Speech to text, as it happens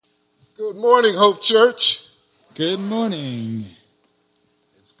Good morning, Hope Church. Good morning.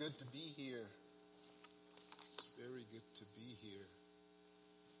 It's good to be here. It's very good to be here.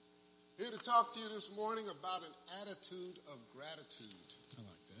 Here to talk to you this morning about an attitude of gratitude. I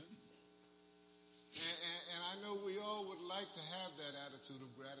like that. And I know we all would like to have that attitude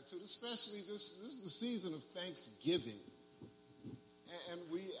of gratitude, especially this is the season of Thanksgiving. And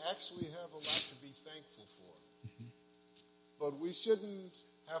we actually have a lot to be thankful for. But we shouldn't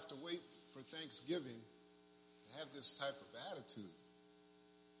have to wait for Thanksgiving to have this type of attitude.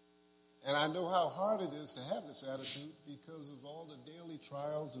 And I know how hard it is to have this attitude because of all the daily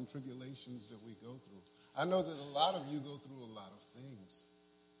trials and tribulations that we go through. I know that a lot of you go through a lot of things.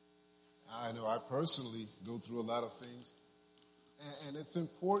 I know I personally go through a lot of things. And it's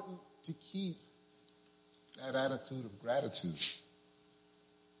important to keep that attitude of gratitude.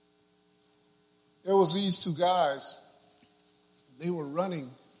 There was these two guys. They were running.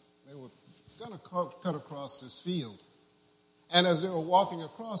 They were going to cut across this field. And as they were walking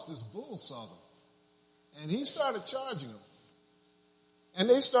across, this bull saw them. And he started charging them. And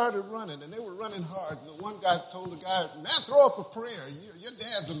they started running, and they were running hard. And the one guy told the guy, man, throw up a prayer. Your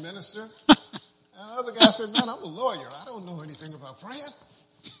dad's a minister. And the other guy said, man, I'm a lawyer. I don't know anything about praying.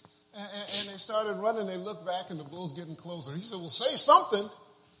 And they started running. They looked back, and the bull's getting closer. He said, well, say something.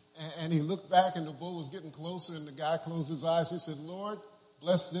 And he looked back, and the bull was getting closer, and the guy closed his eyes. He said, Lord,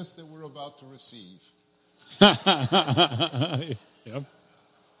 bless this that we're about to receive. Yep.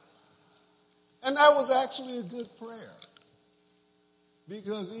 And that was actually a good prayer.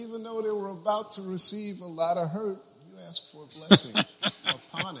 Because even though they were about to receive a lot of hurt, you ask for a blessing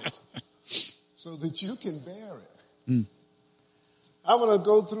upon it so that you can bear it. Mm. I'm going to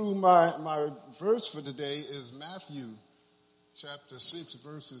go through my verse for today is Matthew chapter 6,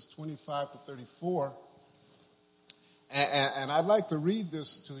 verses 25 to 34. And I'd like to read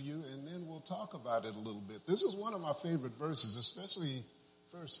this to you, and then we'll talk about it a little bit. This is one of my favorite verses, especially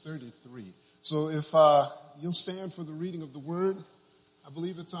verse 33. So if you'll stand for the reading of the word, I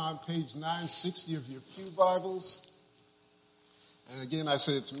believe it's on page 960 of your pew Bibles. And again, I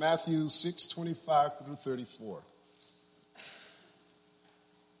say it's Matthew 6, 25 through 34.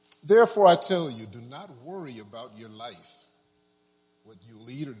 Therefore, I tell you, do not worry about your life, what you'll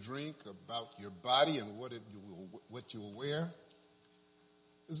eat or drink, about your body and what you'll wear.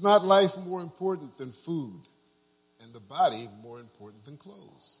 Is not life more important than food, and the body more important than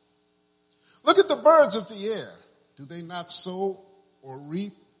clothes? Look at the birds of the air. Do they not sow or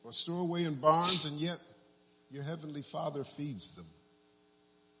reap or store away in barns, and yet your heavenly Father feeds them?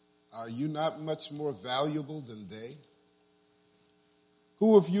 Are you not much more valuable than they?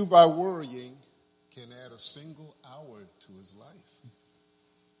 Who of you by worrying can add a single hour to his life?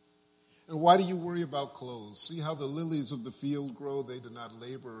 And why do you worry about clothes? See how the lilies of the field grow, they do not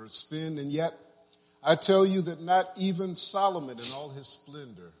labor or spin, and yet I tell you that not even Solomon in all his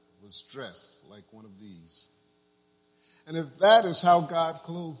splendor was dressed like one of these. And if that is how God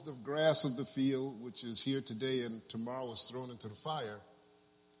clothed the grass of the field, which is here today and tomorrow is thrown into the fire,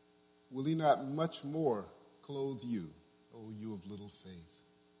 will he not much more clothe you, O you of little faith?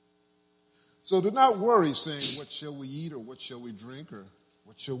 So do not worry, saying, what shall we eat, or what shall we drink, or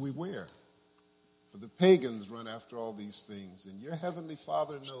what shall we wear? For the pagans run after all these things, and your heavenly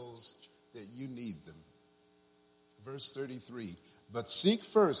Father knows that you need them. Verse 33, but seek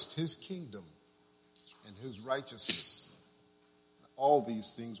first his kingdom and his righteousness. All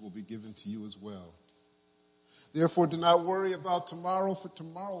these things will be given to you as well. Therefore, do not worry about tomorrow, for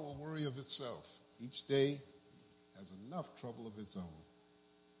tomorrow will worry of itself. Each day has enough trouble of its own.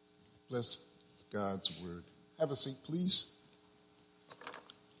 Bless God's word. Have a seat, please.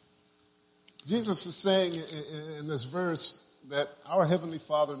 Jesus is saying in this verse that our Heavenly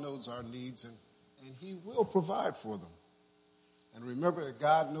Father knows our needs, and he will provide for them. And remember that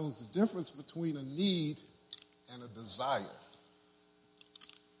God knows the difference between a need and a desire.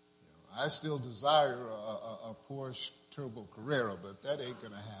 I still desire a Porsche Turbo Carrera, but that ain't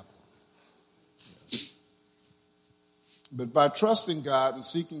going to happen. But by trusting God and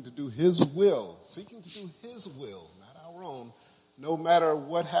seeking to do his will, not our own, no matter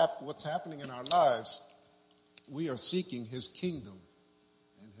what's happening in our lives, we are seeking his kingdom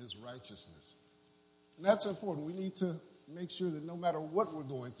and his righteousness. And that's important. We need to make sure that no matter what we're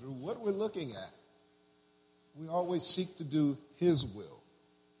going through, what we're looking at, we always seek to do his will.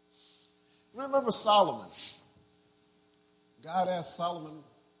 Remember Solomon. God asked Solomon,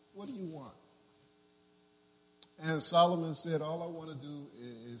 what do you want? And Solomon said, all I want to do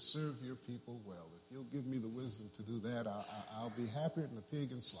is serve your people well. If you'll give me the wisdom to do that, I'll be happier than a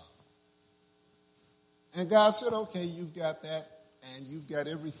pig in slop. And God said, okay, you've got that. and you've got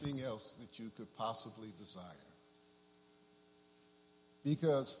everything else that you could possibly desire.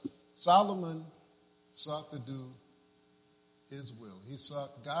 Because Solomon sought to do his will. He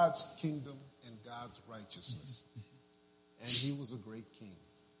sought God's kingdom and God's righteousness. And he was a great king.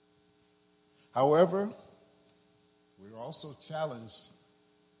 However, we're also challenged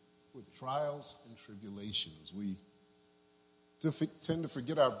with trials and tribulations. We tend to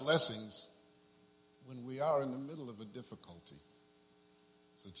forget our blessings when we are in the middle of a difficulty,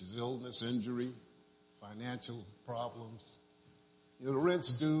 such as illness, injury, financial problems. The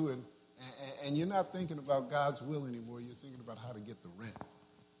rent's due, and you're not thinking about God's will anymore. You're thinking about how to get the rent.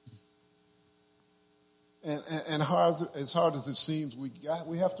 And as hard as it seems,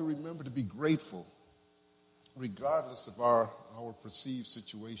 we have to remember to be grateful, regardless of our perceived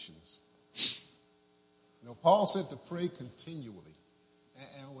situations. Paul said to pray continually.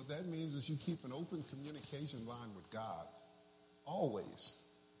 And what that means is you keep an open communication line with God, always.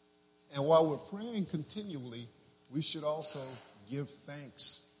 And while we're praying continually, we should also give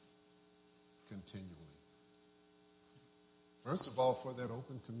thanks continually. First of all, for that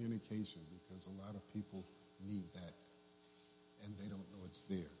open communication, because a lot of people need that, and they don't know it's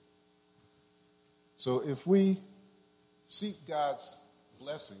there. So if we seek God's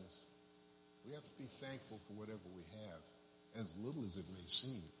blessings, we have to be thankful for whatever we have, as little as it may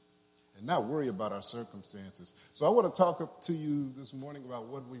seem, and not worry about our circumstances. So I want to talk to you this morning about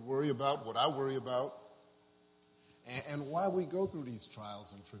what we worry about, what I worry about, and why we go through these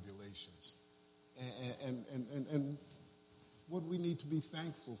trials and tribulations, and what we need to be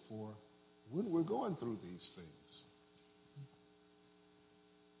thankful for when we're going through these things.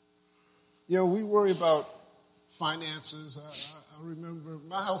 We worry about finances. I remember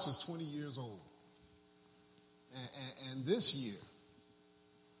my house is 20 years old. And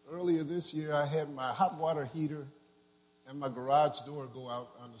earlier this year, I had my hot water heater and my garage door go out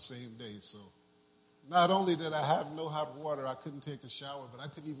on the same day. So not only did I have no hot water, I couldn't take a shower, but I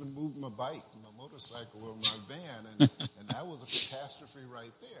couldn't even move my bike, my motorcycle, or my van. And that was a catastrophe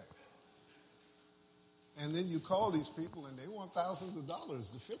right there. And then you call these people, and they want thousands of dollars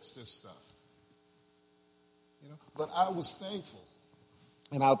to fix this stuff. But I was thankful.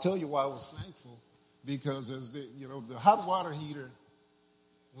 And I'll tell you why I was thankful. Because as the hot water heater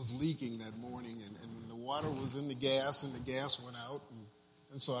was leaking that morning, and the water was in the gas, and the gas went out.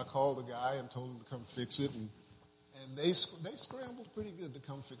 And so I called the guy and told him to come fix it. And they scrambled pretty good to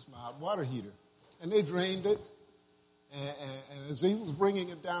come fix my hot water heater. And they drained it. And as he was bringing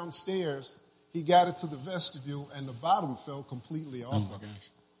it downstairs, he got it to the vestibule, and the bottom fell completely off of it.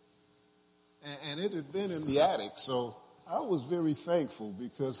 And it had been in the attic, so I was very thankful,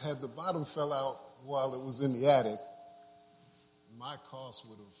 because had the bottom fell out while it was in the attic, my cost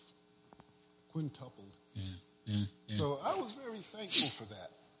would have quintupled. Yeah. So I was very thankful for that.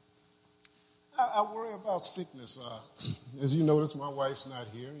 I worry about sickness. As you notice, my wife's not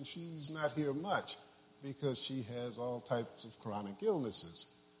here, and she's not here much because she has all types of chronic illnesses.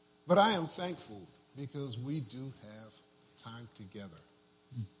 But I am thankful because we do have time together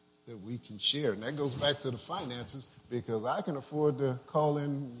that we can share. And that goes back to the finances, because I can afford to call in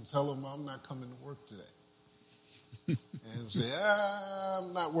and tell them I'm not coming to work today. And say,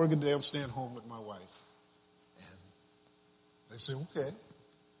 I'm not working today, I'm staying home with my wife. And they say, okay.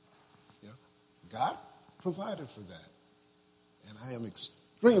 God provided for that. And I am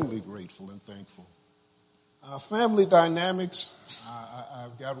extremely grateful and thankful. Family dynamics,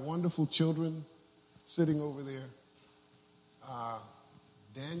 I've got wonderful children sitting over there.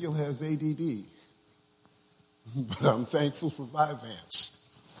 Daniel has ADD, but I'm thankful for Vyvanse.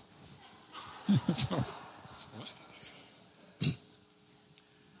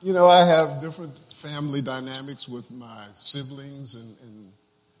 I have different family dynamics with my siblings and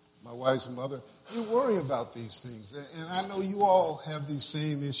my wife's mother. You worry about these things, and I know you all have these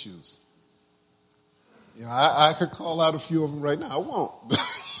same issues. I could call out a few of them right now. I won't.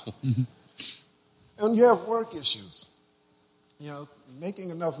 And you have work issues. Making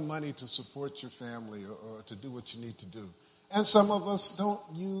enough money to support your family or to do what you need to do. And some of us don't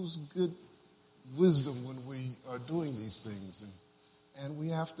use good wisdom when we are doing these things. And we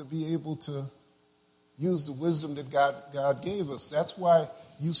have to be able to use the wisdom that God gave us. That's why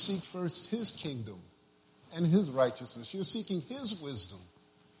you seek first his kingdom and his righteousness. You're seeking his wisdom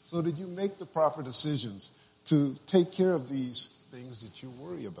so that you make the proper decisions to take care of these things that you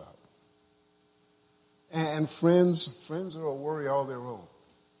worry about. And friends are a worry all their own,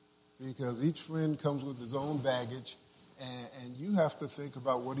 because each friend comes with his own baggage, and you have to think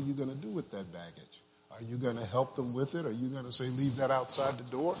about, what are you going to do with that baggage? Are you going to help them with it? Are you going to say, leave that outside the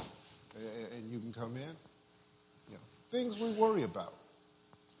door and you can come in? things we worry about.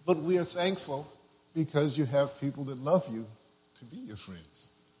 But we are thankful because you have people that love you to be your friends.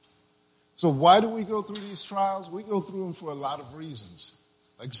 So why do we go through these trials? We go through them for a lot of reasons.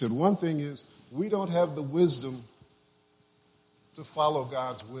 Like I said, one thing is we don't have the wisdom to follow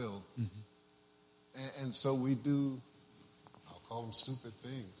God's will. Mm-hmm. And so we do, I'll call them stupid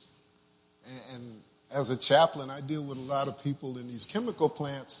things. And as a chaplain, I deal with a lot of people in these chemical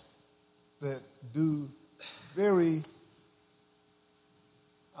plants that do very,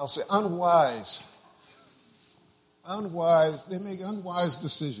 I'll say, unwise, they make unwise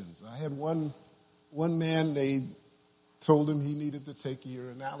decisions. I had one man, they told him he needed to take a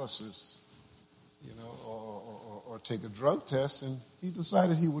urinalysis, or take a drug test, and he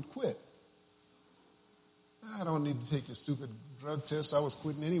decided he would quit. I don't need to take a stupid drug test. I was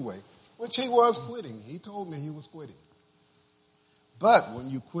quitting anyway, which he was quitting. He told me he was quitting. But when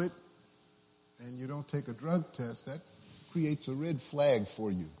you quit and you don't take a drug test, that creates a red flag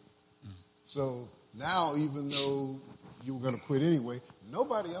for you. So now, even though you were going to quit anyway,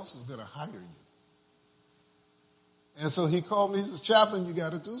 nobody else is going to hire you. And so he called me. He says, "Chaplain, you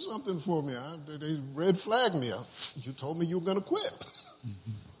got to do something for me. They red flagged me. You told me you were going to quit."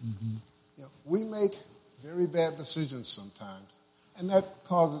 Mm-hmm. We make very bad decisions sometimes, and that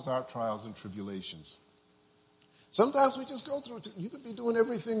causes our trials and tribulations. Sometimes we just go through. You could be doing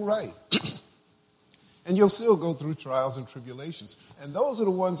everything right, and you'll still go through trials and tribulations. And those are the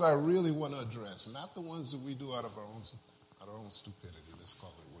ones I really want to address, not the ones that we do out of our own stupidity. Let's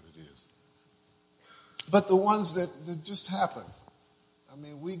call it what it is. But the ones that just happen. I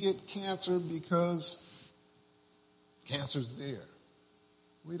mean, we get cancer because cancer's there.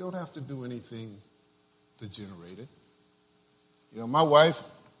 We don't have to do anything to generate it. My wife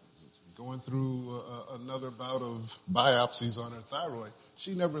is going through another bout of biopsies on her thyroid.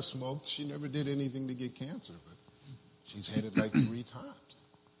 She never smoked. She never did anything to get cancer, but she's had it like 3 times.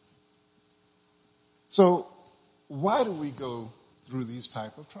 So why do we go through these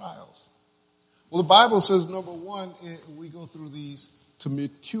type of trials? Well, the Bible says, number one, we go through these to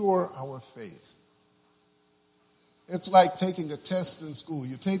mature our faith. It's like taking a test in school.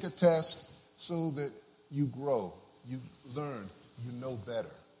 You take a test so that you grow, you learn, you know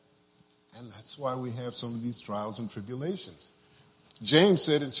better. And that's why we have some of these trials and tribulations. James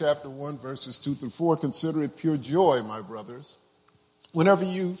said in chapter 1, verses 2 through 4, "Consider it pure joy, my brothers, whenever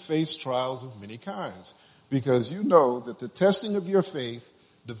you face trials of many kinds, because you know that the testing of your faith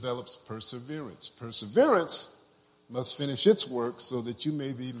develops perseverance. Perseverance must finish its work so that you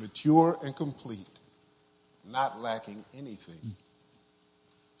may be mature and complete, not lacking anything."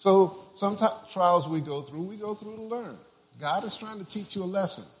 So some trials we go through to learn. God is trying to teach you a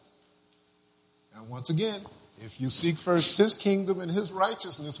lesson. And once again, if you seek first his kingdom and his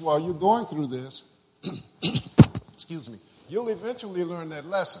righteousness while you're going through this, you'll eventually learn that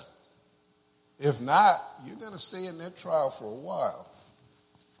lesson. If not, you're going to stay in that trial for a while.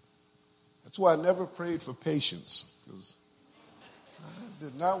 That's why I never prayed for patience, because I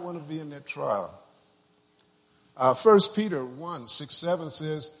did not want to be in that trial. 1 Peter 1, 6, 7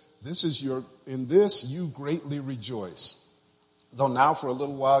 says, "In this you greatly rejoice, though now for a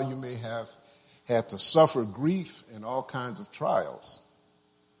little while you may have had to suffer grief in all kinds of trials.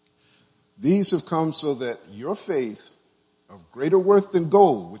 These have come so that your faith, of greater worth than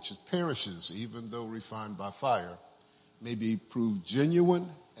gold, which perishes even though refined by fire, may be proved genuine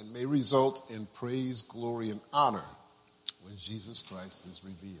and may result in praise, glory, and honor when Jesus Christ is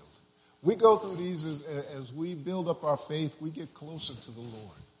revealed." We go through these as we build up our faith, we get closer to the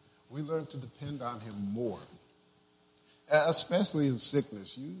Lord. We learn to depend on him more, especially in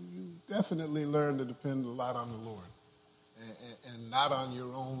sickness. You definitely learn to depend a lot on the Lord and not on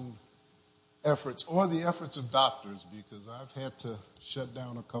your own efforts or the efforts of doctors, because I've had to shut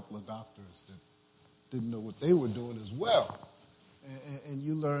down a couple of doctors that didn't know what they were doing as well. And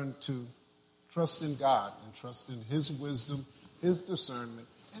you learn to trust in God and trust in his wisdom, his discernment,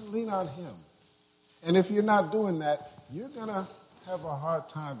 and lean on him. And if you're not doing that, you're going to have a hard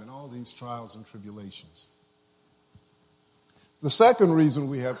time in all these trials and tribulations. The second reason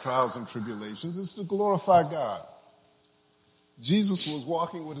we have trials and tribulations is to glorify God. Jesus was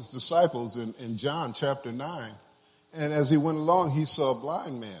walking with his disciples in John chapter 9, and as he went along, he saw a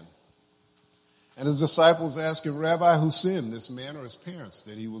blind man. And his disciples asked him, "Rabbi, who sinned, this man or his parents,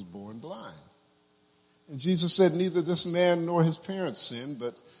 that he was born blind?" And Jesus said, "Neither this man nor his parents sinned,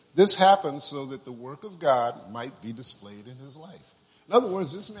 but this happened so that the work of God might be displayed in his life." In other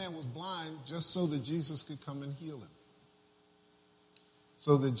words, this man was blind just so that Jesus could come and heal him.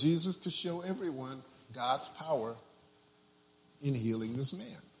 So that Jesus could show everyone God's power in healing this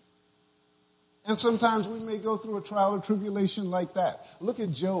man. And sometimes we may go through a trial or tribulation like that. Look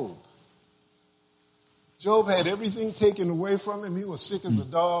at Job. Job had everything taken away from him. He was sick as a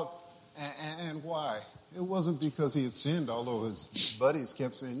dog. And why? It wasn't because he had sinned, although his buddies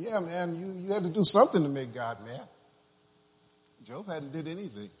kept saying, yeah, man, you had to do something to make God mad. Job hadn't did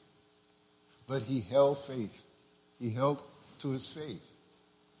anything. But he held faith. He held to his faith.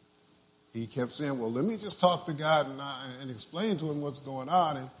 He kept saying, well, let me just talk to God and explain to him what's going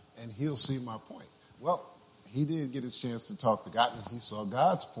on, and he'll see my point. Well, he did get his chance to talk to God, and he saw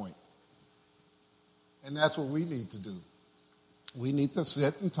God's point. And that's what we need to do. We need to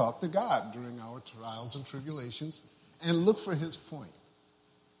sit and talk to God during our trials and tribulations and look for his point.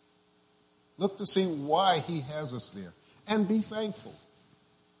 Look to see why he has us there. And be thankful,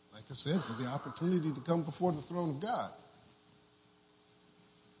 like I said, for the opportunity to come before the throne of God.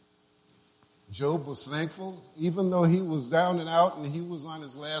 Job was thankful. Even though he was down and out and he was on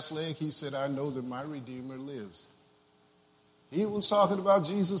his last leg, he said, I know that my Redeemer lives. He was talking about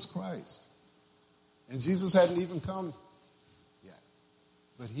Jesus Christ. And Jesus hadn't even come yet.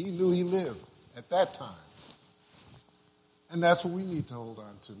 But he knew he lived at that time. And that's what we need to hold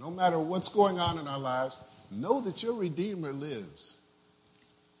on to. No matter what's going on in our lives, know that your Redeemer lives.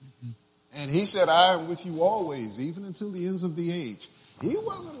 And he said, I am with you always, even until the ends of the age. He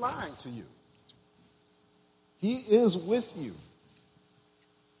wasn't lying to you. He is with you.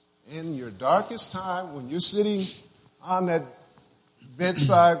 In your darkest time, when you're sitting on that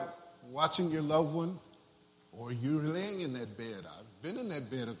bedside watching your loved one, or you're laying in that bed. I've been in that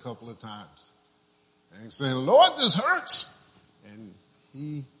bed a couple of times. And saying, Lord, this hurts. And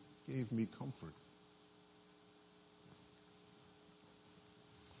he gave me comfort.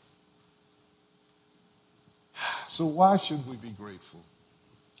 So why should we be grateful?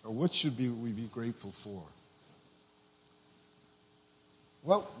 Or what should we be grateful for?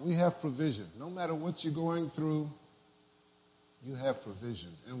 Well, we have provision. No matter what you're going through, you have provision.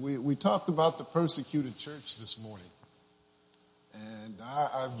 And we talked about the persecuted church this morning. And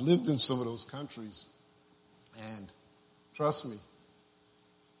I've lived in some of those countries. And trust me,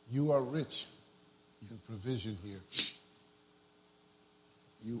 you are rich in provision here.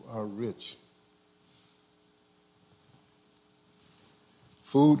 You are rich.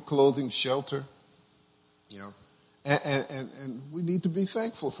 Food, clothing, shelter, and we need to be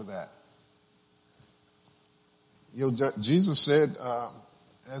thankful for that. Jesus said,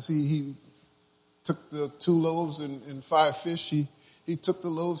 as he took the 2 loaves and 5 fish, he took the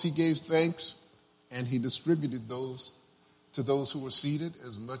loaves, he gave thanks, and he distributed those to those who were seated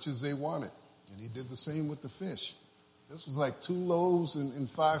as much as they wanted. And he did the same with the fish. This was like 2 loaves and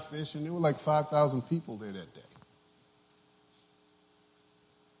 5 fish, and there were like 5,000 people there that day.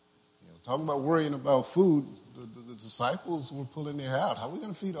 Talking about worrying about food, the disciples were pulling their hair out. How are we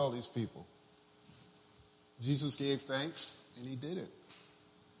going to feed all these people? Jesus gave thanks, and he did it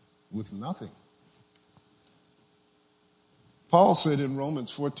with nothing. Paul said in Romans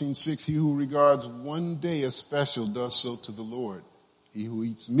 14:6, he who regards one day as special does so to the Lord. He who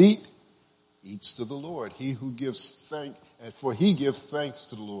eats meat eats to the Lord. He who gives thanks, for he gives thanks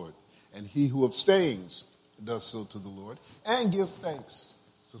to the Lord. And he who abstains does so to the Lord, and give thanks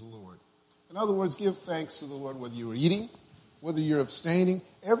to the Lord. In other words, give thanks to the Lord, whether you're eating, whether you're abstaining.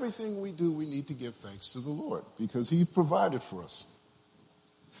 Everything we do, we need to give thanks to the Lord because he provided for us.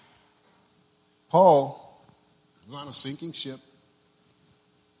 Paul was on a sinking ship.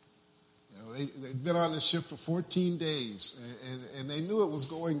 They'd been on the ship for 14 days, and they knew it was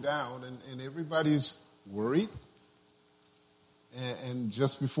going down, and everybody's worried. And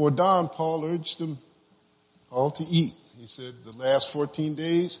just before dawn, Paul urged them all to eat. He said, the last 14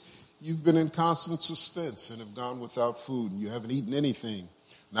 days, you've been in constant suspense and have gone without food, and you haven't eaten anything.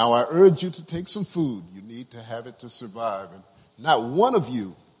 Now I urge you to take some food. You need to have it to survive. And not one of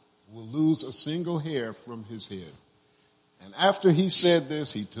you will lose a single hair from his head. And after he said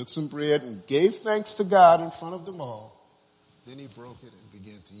this, he took some bread and gave thanks to God in front of them all. Then he broke it and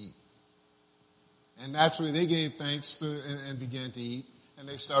began to eat. And naturally, they gave thanks and began to eat. And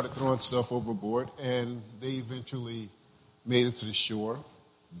they started throwing stuff overboard. And they eventually made it to the shore.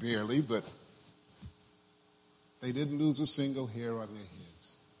 Barely, but they didn't lose a single hair on their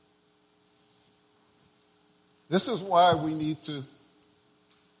heads. This is why we need to.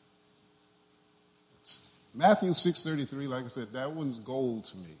 Matthew 6:33, like I said, that one's gold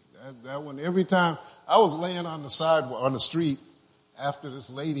to me. That one, every time I was laying on the sidewalk, on the street, after this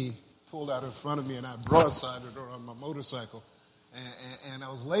lady pulled out in front of me and I broadsided her on my motorcycle, and I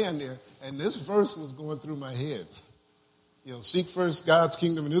was laying there, and this verse was going through my head. Seek first God's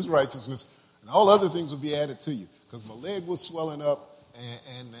kingdom and his righteousness, and all other things will be added to you. Because my leg was swelling up,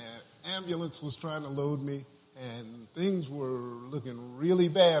 and ambulance was trying to load me, and things were looking really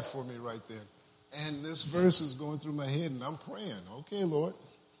bad for me right then. And this verse is going through my head, and I'm praying, okay, Lord,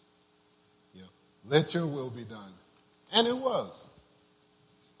 let your will be done. And it was.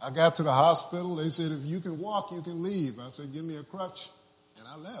 I got to the hospital. They said, if you can walk, you can leave. I said, give me a crutch. And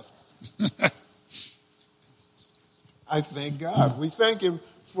I left. I thank God. We thank him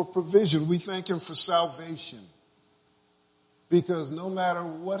for provision. We thank him for salvation. Because no matter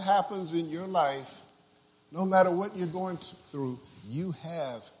what happens in your life, no matter what you're going through, you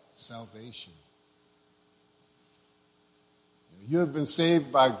have salvation. You have been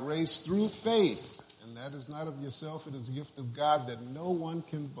saved by grace through faith. And that is not of yourself. It is a gift of God that no one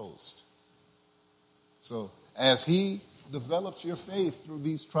can boast. So as he develops your faith through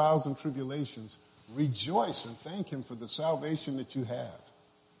these trials and tribulations, rejoice and thank him for the salvation that you have.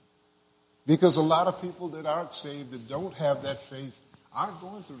 Because a lot of people that aren't saved, that don't have that faith, aren't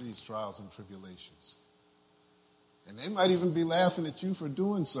going through these trials and tribulations. And they might even be laughing at you for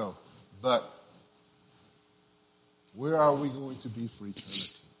doing so. But where are we going to be for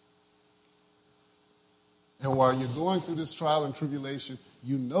eternity? And while you're going through this trial and tribulation,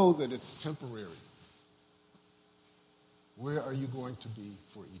 you know that it's temporary. Where are you going to be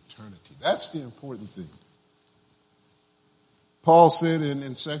for eternity? That's the important thing. Paul said in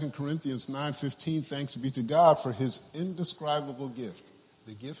 2 Corinthians 9:15, thanks be to God for his indescribable gift.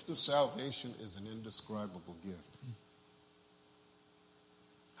 The gift of salvation is an indescribable gift.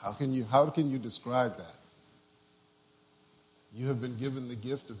 How can you describe that? You have been given the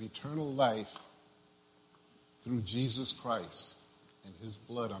gift of eternal life through Jesus Christ and his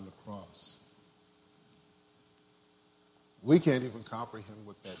blood on the cross. We can't even comprehend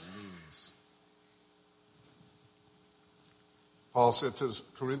what that means. Paul said to the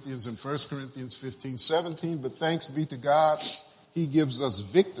Corinthians in 1 Corinthians 15:17, but thanks be to God, he gives us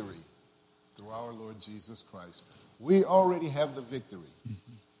victory through our Lord Jesus Christ. We already have the victory.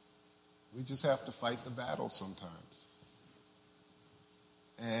 We just have to fight the battle sometimes.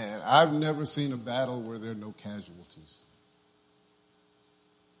 And I've never seen a battle where there are no casualties.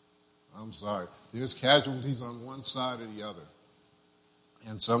 I'm sorry. There's casualties on one side or the other.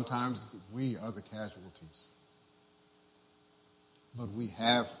 And sometimes we are the casualties. But we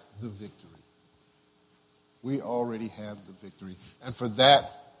have the victory. We already have the victory. And for that,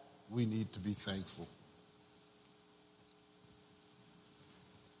 we need to be thankful.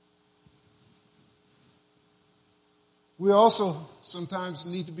 We also sometimes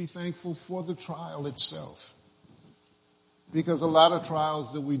need to be thankful for the trial itself. Because a lot of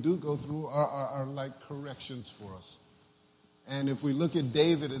trials that we do go through are like corrections for us. And if we look at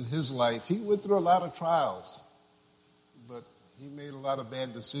David in his life, he went through a lot of trials. But he made a lot of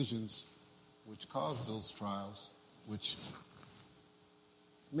bad decisions which caused those trials, which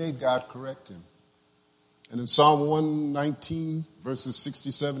made God correct him. And in Psalm 119, verses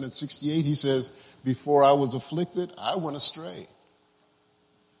 67 and 68, he says, before I was afflicted, I went astray.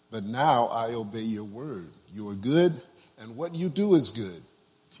 But now I obey your word. You are good, and what you do is good.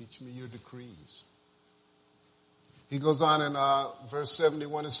 Teach me your decrees. He goes on in verse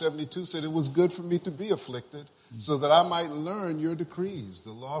 71 and 72, said, it was good for me to be afflicted, so that I might learn your decrees.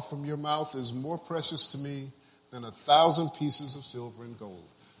 The law from your mouth is more precious to me than 1,000 pieces of silver and gold.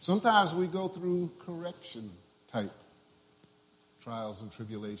 Sometimes we go through correction type trials and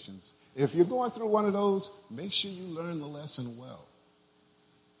tribulations. If you're going through one of those, make sure you learn the lesson well.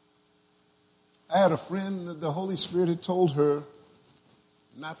 I had a friend that the Holy Spirit had told her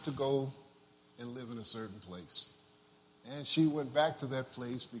not to go and live in a certain place. And she went back to that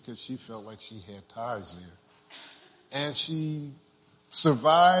place because she felt like she had ties there. And she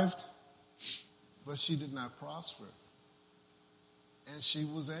survived, but she did not prosper. And she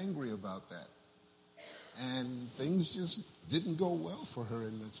was angry about that. And things just didn't go well for her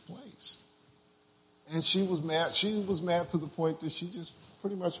in this place. And she was mad. She was mad to the point that she just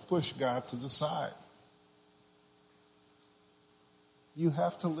pretty much pushed God to the side. You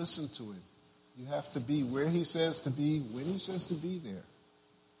have to listen to him. You have to be where he says to be, when he says to be there.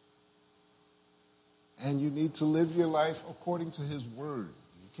 And you need to live your life according to his word.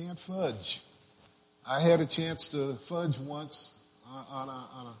 You can't fudge. I had a chance to fudge once on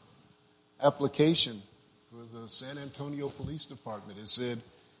an application for the San Antonio Police Department. It said,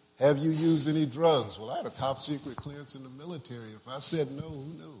 have you used any drugs? Well, I had a top secret clearance in the military. If I said no,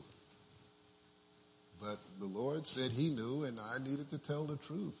 who knew? But the Lord said he knew, and I needed to tell the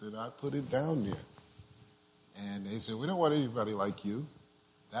truth, and I put it down there. And they said, we don't want anybody like you.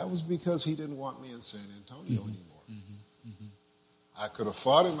 That was because he didn't want me in San Antonio anymore. I could have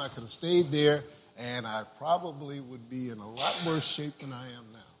fought him, I could have stayed there, and I probably would be in a lot worse shape than I am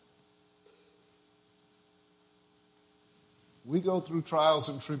now. We go through trials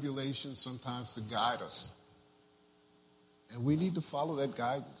and tribulations sometimes to guide us. And we need to follow that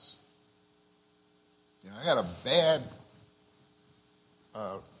guidance. I had a bad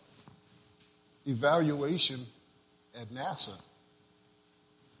evaluation at NASA.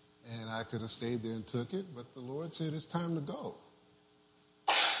 And I could have stayed there and took it, but the Lord said it's time to go.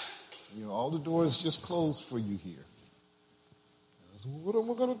 All the doors just closed for you here. And I said, well, what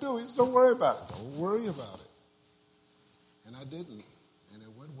am I going to do? He said, don't worry about it. Don't worry about it. And I didn't, and it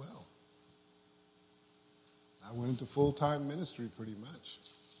went well. I went into full-time ministry pretty much.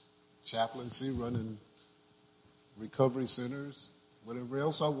 Chaplaincy, running recovery centers, whatever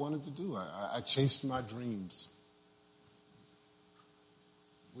else I wanted to do. I chased my dreams.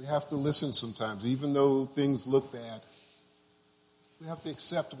 We have to listen sometimes, even though things look bad. We have to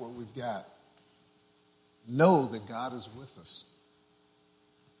accept what we've got. Know that God is with us.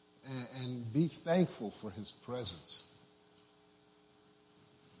 And be thankful for his presence.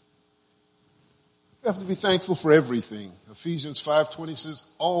 We have to be thankful for everything. Ephesians 5:20 says,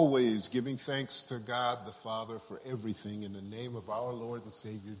 always giving thanks to God the Father for everything in the name of our Lord and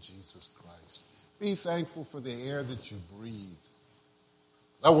Savior Jesus Christ. Be thankful for the air that you breathe.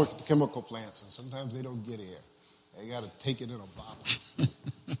 I work at the chemical plants, and sometimes they don't get air. They got to take it in a bottle.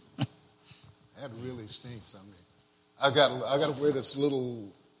 That really stinks. I got to wear this little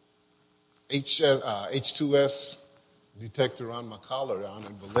H2S detector on my collar on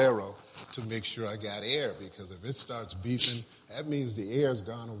in Valero to make sure I got air, because if it starts beeping, that means the air's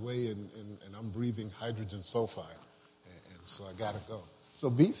gone away and I'm breathing hydrogen sulfide. And so I got to go. So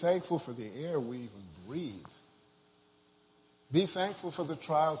be thankful for the air we even breathe. Be thankful for the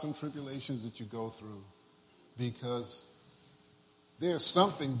trials and tribulations that you go through, because there's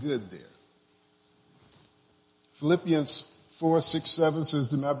something good there. Philippians 4:6-7 says,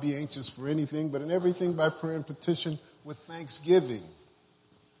 do not be anxious for anything, but in everything by prayer and petition with thanksgiving.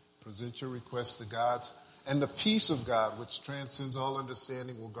 Present your requests to God, and the peace of God, which transcends all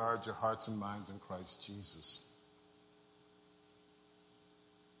understanding, will guard your hearts and minds in Christ Jesus.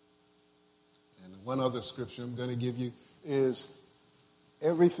 And one other scripture I'm going to give you is,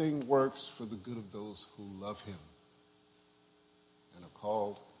 everything works for the good of those who love him and are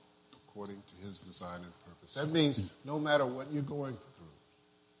called according to his design and purpose. That means no matter what you're going through,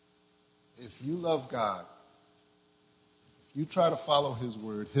 if you love God, if you try to follow his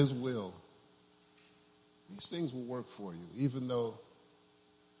word, his will, these things will work for you, even though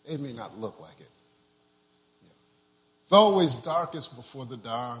they may not look like it. It's always darkest before the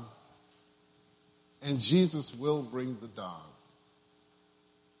dawn, and Jesus will bring the dawn.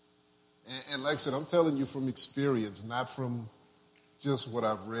 And like I said, I'm telling you from experience, not from just what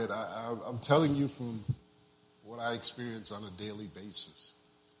I've read. I'm telling you from what I experience on a daily basis.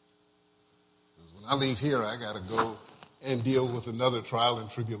 Because when I leave here, I got to go and deal with another trial and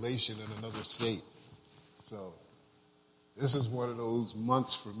tribulation in another state. So this is one of those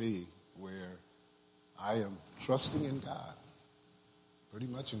months for me where I am trusting in God pretty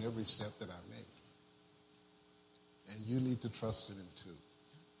much in every step that I make. And you need to trust in him too.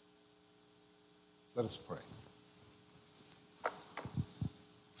 Let us pray.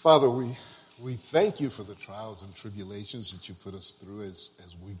 Father, we thank you for the trials and tribulations that you put us through as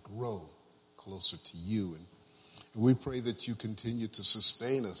we grow closer to you. And we pray that you continue to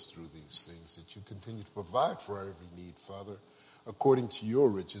sustain us through these things, that you continue to provide for our every need, Father, according to your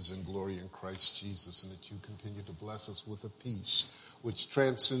riches and glory in Christ Jesus, and that you continue to bless us with a peace which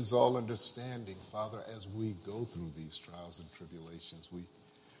transcends all understanding, Father, as we go through these trials and tribulations. We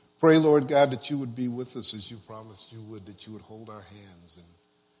pray, Lord God, that you would be with us as you promised you would, that you would hold our hands and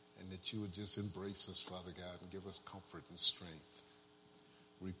that you would just embrace us, Father God, and give us comfort and strength.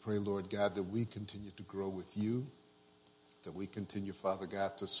 We pray, Lord God, that we continue to grow with you, that we continue, Father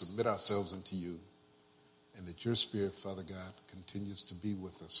God, to submit ourselves unto you, and that your Spirit, Father God, continues to be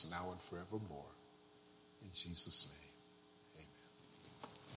with us now and forevermore. In Jesus' name.